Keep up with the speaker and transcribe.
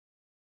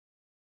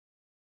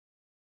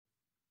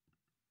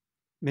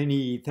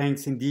Many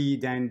thanks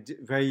indeed, and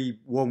very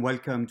warm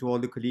welcome to all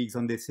the colleagues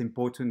on this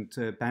important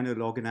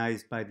panel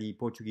organized by the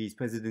Portuguese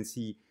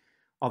Presidency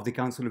of the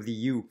Council of the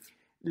EU.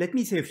 Let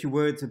me say a few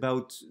words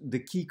about the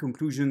key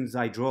conclusions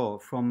I draw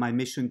from my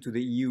mission to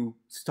the EU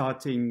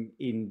starting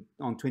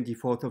on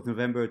 24th of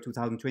November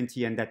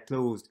 2020 and that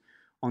closed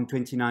on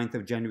 29th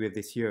of January of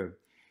this year.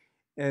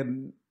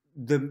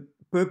 The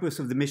purpose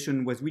of the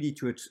mission was really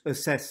to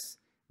assess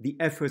the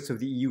efforts of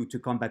the EU to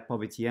combat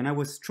poverty, and I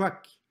was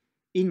struck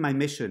in my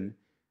mission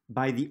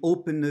by the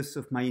openness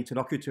of my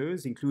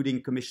interlocutors, including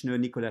Commissioner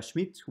Nicolas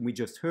Schmit, whom we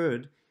just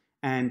heard,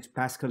 and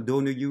Pascal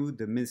Donoghue,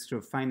 the Minister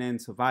of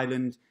Finance of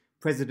Ireland,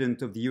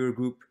 President of the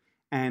Eurogroup,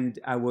 and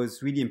I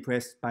was really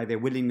impressed by their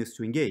willingness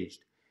to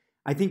engage.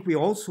 I think we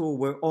also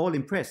were all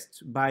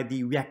impressed by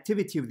the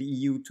reactivity of the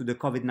EU to the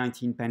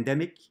COVID-19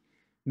 pandemic.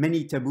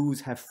 Many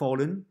taboos have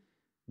fallen.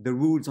 The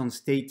rules on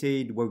state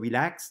aid were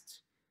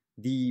relaxed.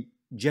 The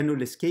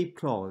general escape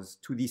clause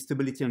to the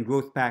Stability and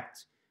Growth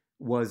Pact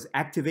was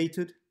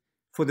activated.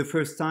 For the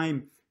first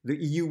time, the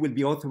EU will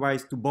be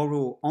authorized to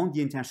borrow on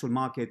the international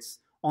markets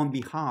on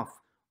behalf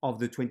of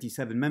the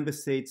 27 member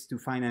states to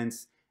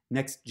finance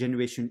Next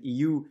Generation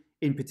EU,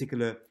 in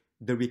particular,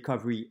 the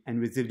Recovery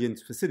and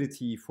Resilience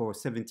Facility for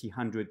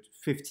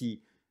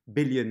 750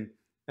 billion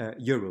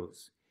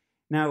euros.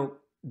 Now,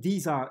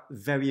 these are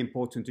very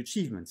important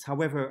achievements.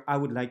 However, I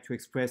would like to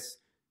express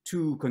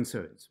two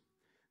concerns.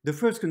 The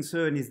first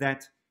concern is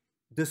that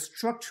the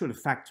structural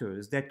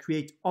factors that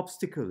create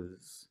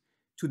obstacles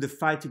to the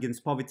fight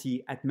against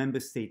poverty at member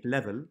state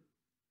level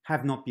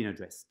have not been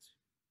addressed.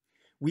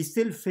 We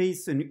still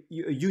face a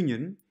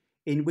union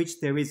in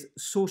which there is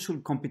social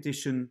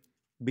competition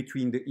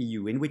between the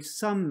EU, in which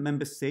some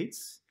member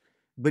states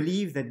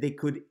believe that they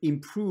could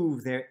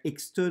improve their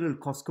external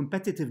cost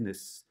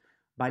competitiveness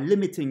by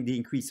limiting the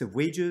increase of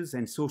wages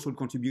and social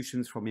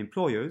contributions from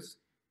employers,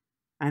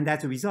 and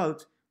as a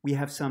result, we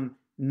have some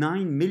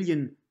 9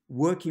 million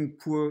working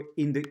poor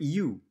in the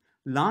EU,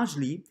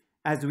 largely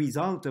as a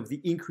result of the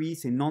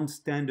increase in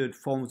non-standard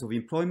forms of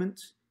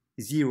employment,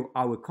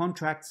 zero-hour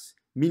contracts,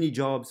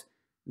 mini-jobs,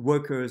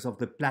 workers of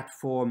the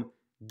platform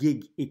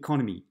gig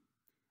economy.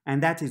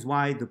 And that is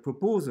why the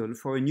proposal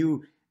for a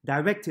new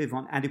directive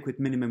on adequate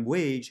minimum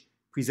wage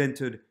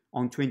presented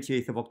on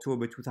 28th of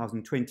October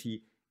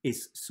 2020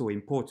 is so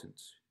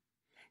important.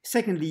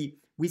 Secondly,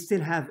 we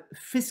still have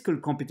fiscal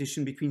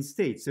competition between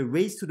states, a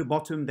race to the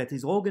bottom that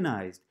is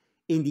organized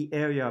in the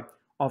area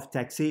of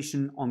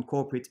taxation on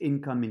corporate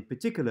income in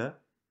particular.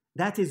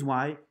 That is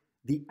why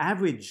the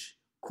average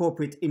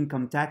corporate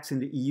income tax in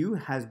the EU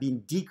has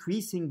been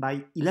decreasing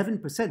by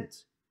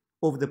 11%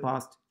 over the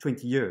past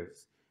 20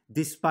 years,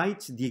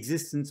 despite the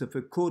existence of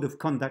a code of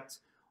conduct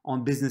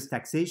on business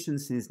taxation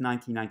since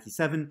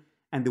 1997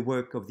 and the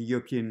work of the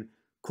European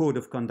Code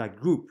of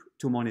Conduct Group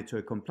to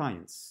monitor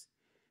compliance.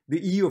 The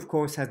EU, of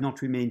course, has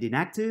not remained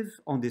inactive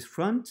on this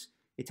front.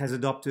 It has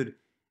adopted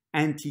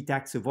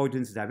anti-tax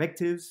avoidance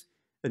directives.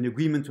 An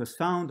agreement was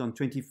found on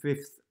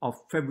 25th of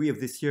February of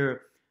this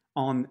year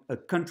on a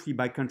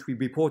country-by-country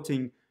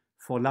reporting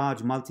for large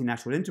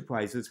multinational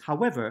enterprises.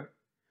 However,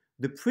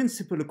 the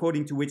principle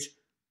according to which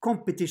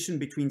competition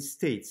between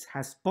states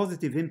has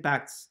positive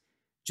impacts,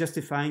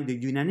 justifying the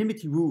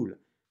unanimity rule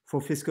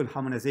for fiscal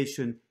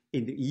harmonization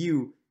in the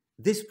EU,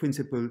 this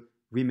principle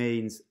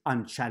remains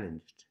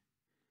unchallenged.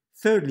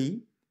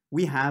 Thirdly,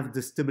 we have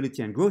the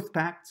Stability and Growth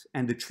Pact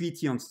and the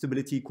Treaty on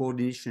Stability,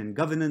 Coordination and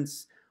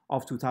Governance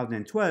of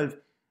 2012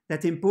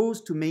 that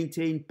impose to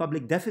maintain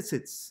public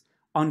deficits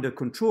under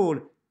control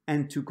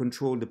and to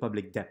control the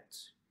public debt.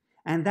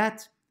 And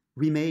that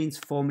remains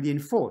formally in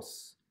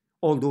force,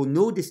 although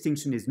no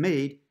distinction is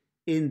made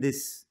in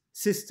this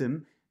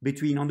system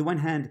between, on the one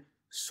hand,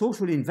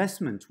 social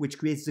investment, which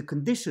creates the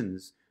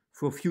conditions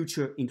for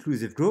future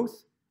inclusive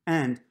growth,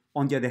 and,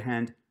 on the other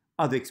hand,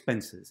 other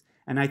expenses.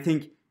 And I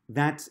think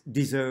that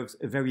deserves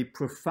a very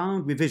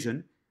profound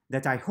revision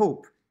that I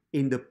hope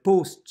in the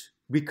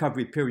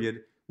post-recovery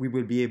period we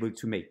will be able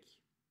to make.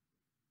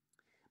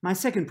 My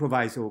second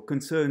proviso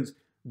concerns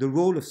the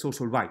role of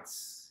social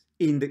rights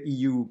in the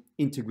EU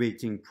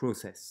integrating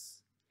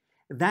process.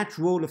 That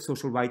role of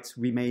social rights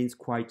remains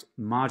quite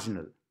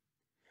marginal.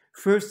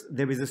 First,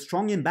 there is a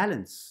strong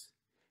imbalance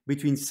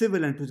between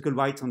civil and political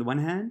rights on the one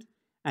hand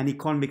and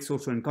economic,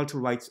 social and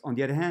cultural rights on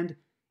the other hand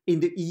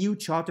in the EU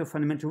Charter of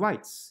Fundamental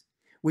Rights,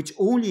 which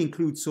only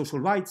includes social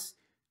rights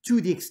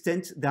to the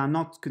extent they are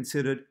not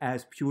considered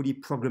as purely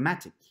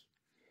programmatic,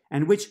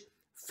 and which,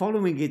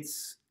 following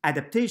its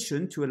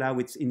adaptation to allow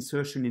its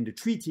insertion in the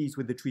treaties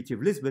with the Treaty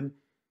of Lisbon,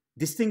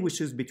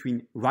 distinguishes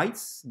between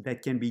rights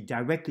that can be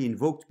directly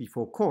invoked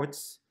before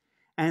courts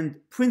and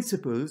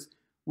principles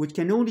which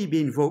can only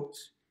be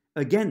invoked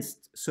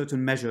against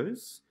certain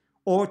measures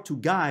or to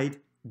guide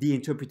the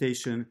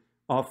interpretation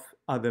of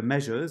other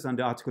measures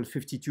under Article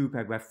 52,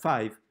 paragraph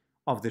 5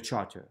 of the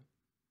Charter.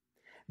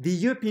 The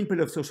European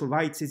Pillar of Social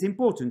Rights is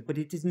important, but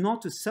it is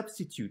not a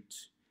substitute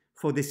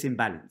for this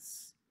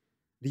imbalance.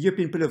 The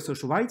European Pillar of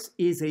Social Rights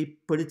is a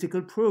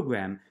political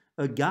program,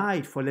 a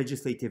guide for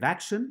legislative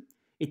action.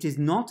 It is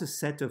not a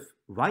set of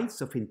rights,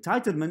 of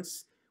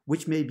entitlements,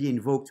 which may be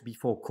invoked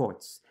before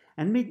courts.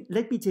 And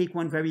let me take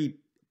one very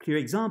clear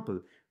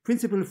example.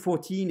 Principle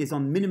 14 is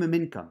on minimum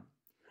income,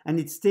 and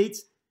it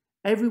states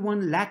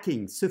everyone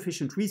lacking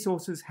sufficient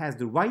resources has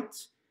the right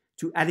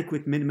to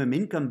adequate minimum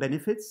income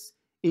benefits,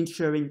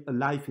 ensuring a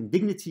life in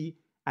dignity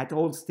at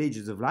all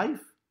stages of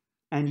life,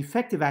 and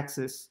effective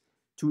access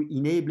to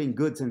enabling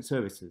goods and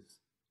services.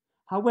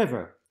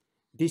 However,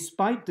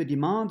 despite the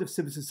demand of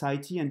civil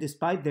society and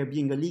despite there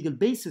being a legal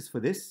basis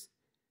for this,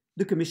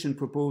 the Commission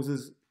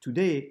proposes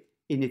today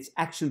in its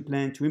action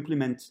plan to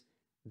implement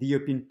the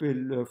European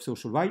Pillar of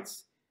Social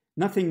Rights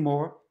nothing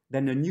more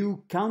than a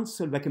new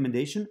Council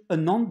recommendation, a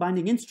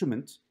non-binding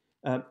instrument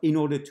in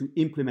order to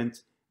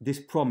implement this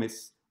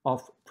promise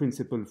of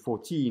Principle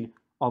 14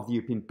 of the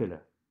European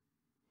Pillar.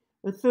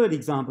 A third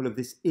example of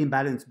this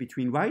imbalance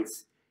between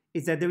rights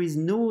is that there is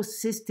no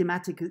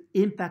systematic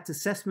impact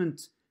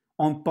assessment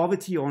on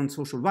poverty or on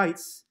social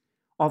rights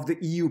of the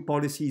EU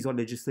policies or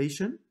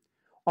legislation,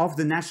 of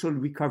the national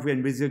recovery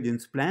and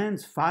resilience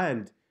plans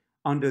filed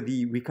under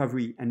the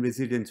Recovery and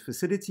Resilience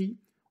Facility,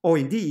 or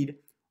indeed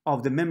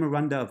of the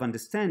Memoranda of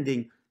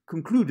Understanding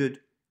concluded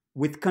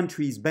with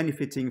countries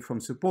benefiting from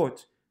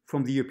support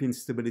from the European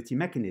Stability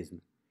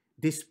Mechanism.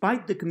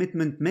 Despite the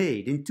commitment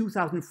made in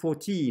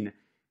 2014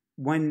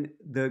 when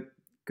the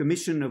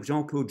Commission of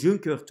Jean-Claude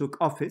Juncker took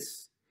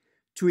office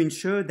to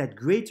ensure that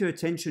greater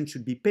attention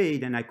should be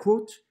paid, and I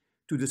quote,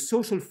 to the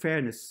social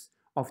fairness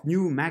of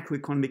new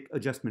macroeconomic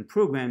adjustment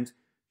programs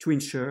to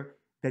ensure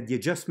that the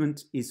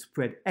adjustment is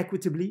spread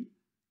equitably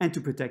and to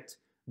protect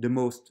the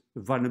most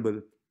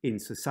vulnerable in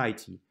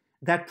society.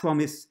 That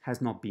promise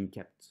has not been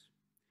kept.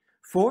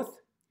 Fourth,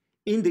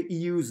 in the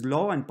EU's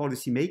law and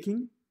policy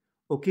making,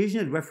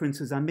 occasional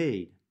references are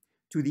made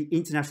to the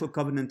International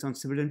Covenant on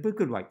Civil and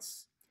Political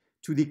Rights,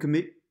 to the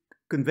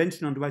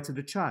Convention on the Rights of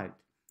the Child,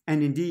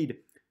 and indeed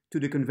to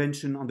the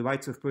Convention on the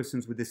Rights of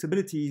Persons with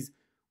Disabilities,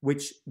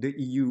 which the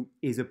EU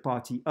is a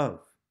party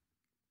of.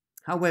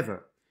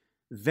 However,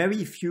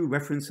 very few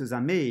references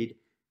are made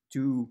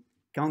to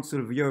Council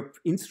of Europe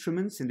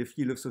instruments in the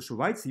field of social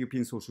rights, the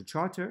European Social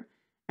Charter,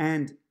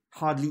 and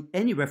hardly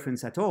any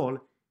reference at all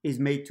is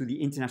made to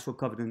the International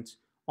Covenant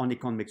on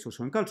Economic,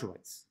 Social and Cultural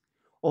Rights.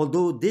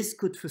 Although this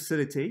could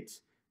facilitate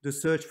the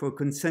search for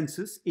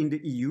consensus in the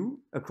EU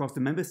across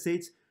the member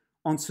states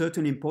on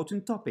certain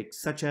important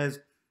topics, such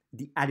as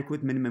the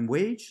adequate minimum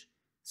wage,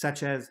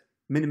 such as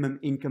minimum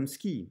income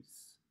schemes.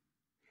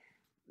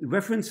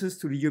 References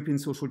to the European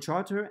Social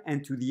Charter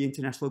and to the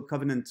International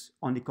Covenant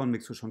on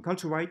Economic, Social and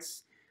Cultural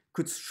Rights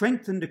could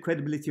strengthen the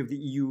credibility of the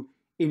EU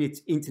in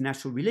its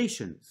international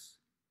relations,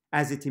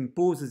 as it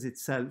imposes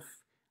itself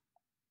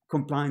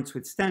compliance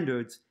with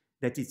standards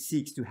that it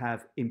seeks to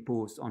have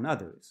imposed on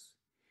others.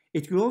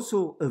 It will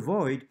also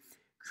avoid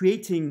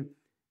creating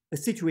a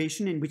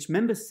situation in which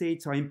member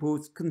states are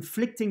imposed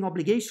conflicting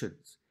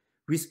obligations,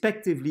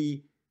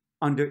 respectively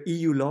under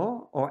EU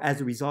law or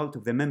as a result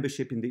of their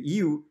membership in the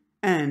EU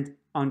and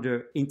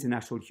under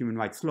international human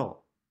rights law.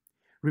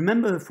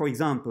 Remember, for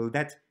example,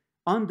 that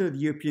under the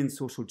European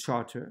Social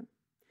Charter,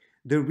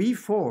 the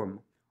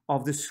reform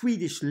of the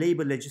Swedish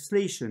labour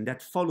legislation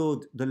that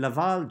followed the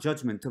Laval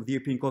judgment of the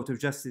European Court of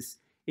Justice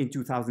in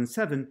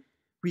 2007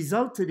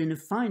 resulted in a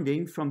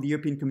finding from the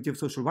European Committee of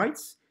Social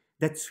Rights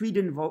that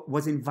Sweden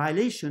was in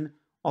violation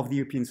of the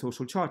European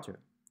Social Charter.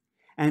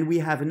 And we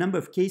have a number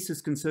of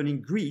cases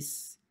concerning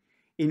Greece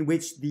in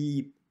which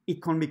the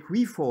economic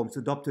reforms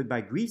adopted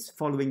by Greece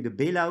following the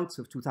bailouts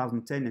of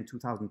 2010 and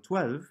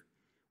 2012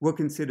 were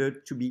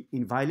considered to be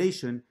in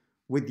violation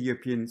with the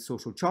European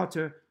Social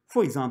Charter,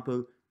 for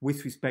example,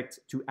 with respect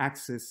to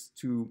access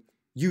to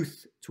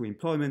youth, to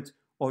employment,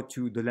 or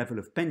to the level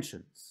of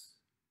pensions.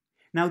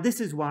 Now,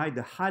 this is why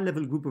the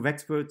high-level group of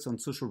experts on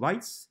social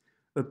rights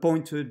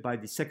appointed by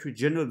the Secretary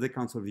General of the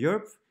Council of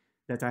Europe,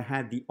 that I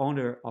had the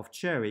honor of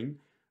chairing,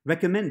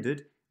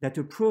 recommended that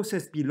a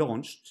process be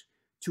launched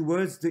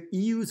towards the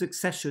EU's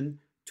accession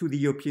to the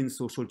European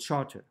Social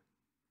Charter,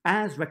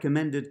 as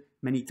recommended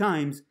many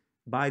times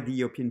by the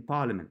European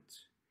Parliament.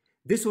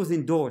 This was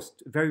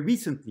endorsed very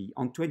recently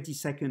on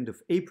 22nd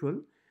of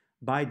April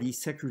by the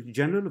Secretary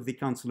General of the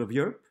Council of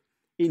Europe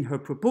in her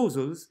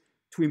proposals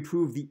to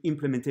improve the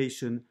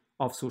implementation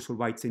of social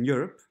rights in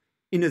Europe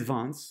in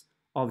advance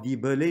of the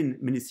Berlin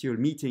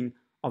ministerial meeting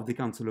of the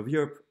Council of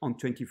Europe on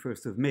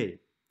 21st of May.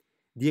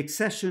 The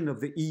accession of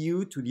the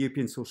EU to the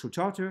European Social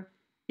Charter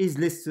is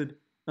listed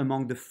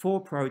among the 4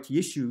 priority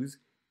issues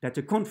that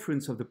a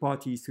conference of the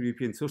parties to the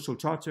European Social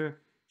Charter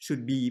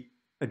should be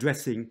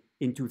addressing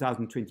in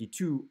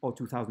 2022 or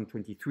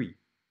 2023.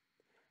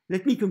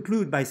 Let me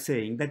conclude by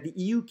saying that the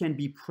EU can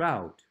be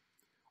proud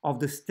of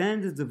the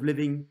standards of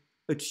living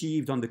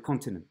achieved on the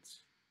continent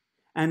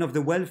and of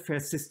the welfare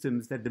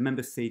systems that the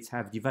member states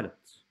have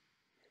developed.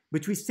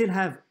 But we still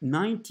have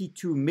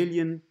 92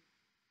 million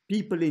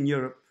people in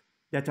Europe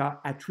that are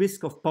at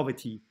risk of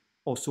poverty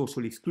or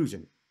social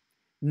exclusion.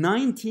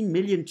 19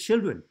 million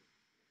children,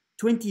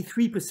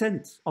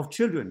 23% of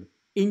children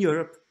in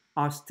Europe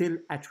are still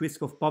at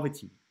risk of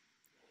poverty.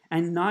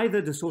 And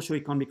neither the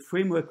socio-economic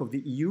framework of the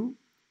EU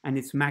and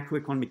its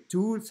macroeconomic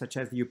tools, such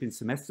as the European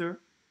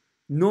semester,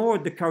 nor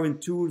the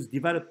current tools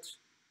developed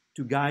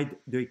to guide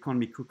the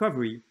economic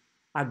recovery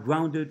are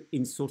grounded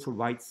in social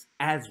rights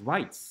as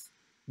rights,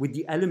 with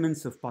the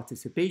elements of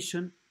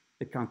participation,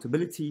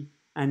 accountability,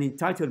 and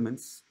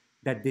entitlements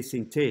that this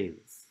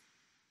entails.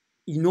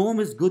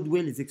 Enormous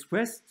goodwill is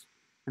expressed,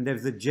 and there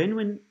is a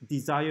genuine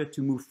desire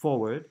to move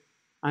forward.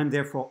 I'm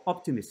therefore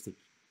optimistic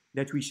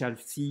that we shall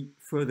see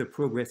further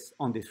progress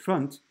on this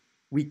front.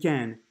 We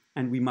can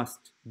and we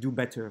must do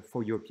better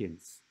for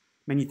Europeans.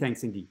 Many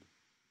thanks indeed.